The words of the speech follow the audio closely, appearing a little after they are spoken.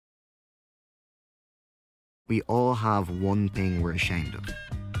We all have one thing we're ashamed of.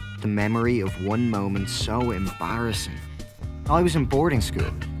 The memory of one moment so embarrassing. I was in boarding school,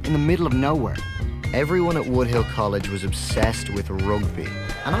 in the middle of nowhere. Everyone at Woodhill College was obsessed with rugby.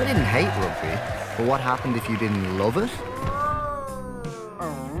 And I didn't hate rugby, but what happened if you didn't love it?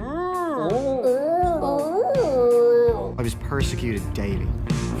 I was persecuted daily.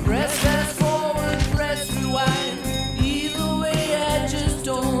 Press fast forward, press rewind. Either way, I just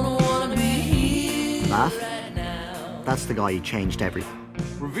don't wanna be here right now. That's the guy who changed everything.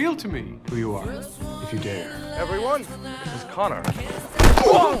 Reveal to me who you are, if you dare. Everyone, this is Connor.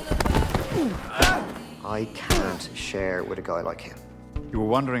 I can't share with a guy like him. You were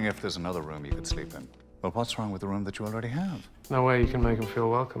wondering if there's another room you could sleep in. Well, what's wrong with the room that you already have? No way you can make him feel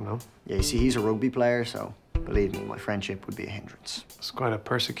welcome, no? Yeah, you see, he's a rugby player, so believe me, my friendship would be a hindrance. It's quite a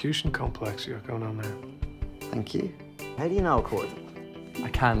persecution complex you got going on there. Thank you. How do you know, Courtney? I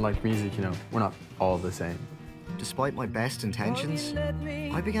can't like music, you know. We're not all the same. Despite my best intentions,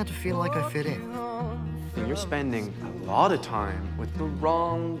 I began to feel like I fit in. And you're spending a lot of time with the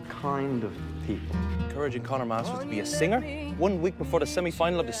wrong kind of people. Encouraging Connor Masters to be a singer 1 week before the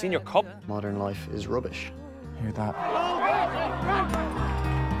semi-final of the Senior Cup. Modern life is rubbish. Hear that?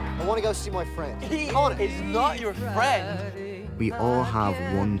 I want to go see my friend. He is not your friend. We all have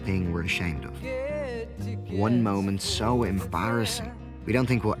one thing we're ashamed of. One moment so embarrassing, we don't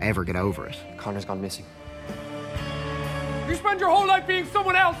think we'll ever get over it. Connor's gone missing. You spend your whole life being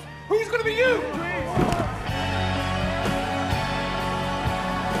someone else. Who's gonna be you?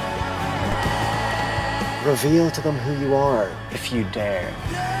 Reveal to them who you are, if you dare.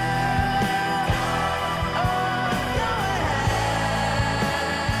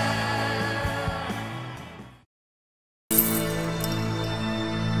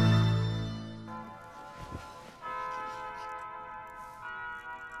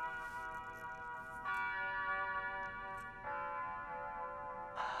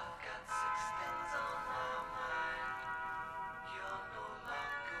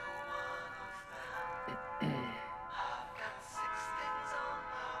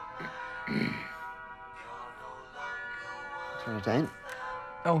 Turn it down.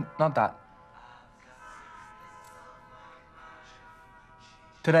 No, not that.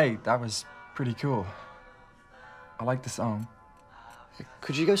 Today, that was pretty cool. I liked the song.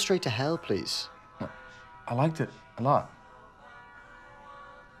 Could you go straight to hell, please? No, I liked it a lot.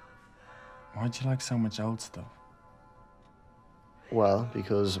 Why'd you like so much old stuff? Well,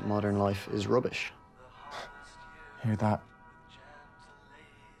 because modern life is rubbish. Hear that?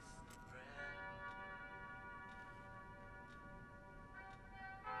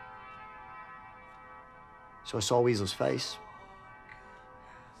 So I saw Weasel's face.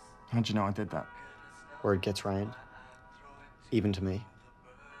 How'd you know I did that? Word gets round. Even to me.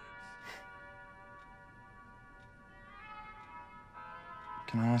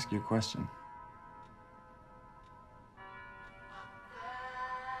 Can I ask you a question?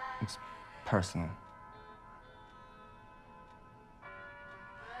 It's personal.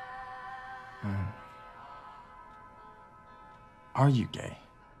 Are you gay?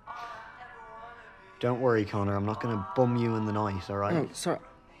 Don't worry, Connor. I'm not going to bum you in the night, all right? Oh, sorry.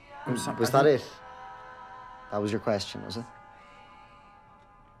 I'm sorry. Was that it? That was your question, was it?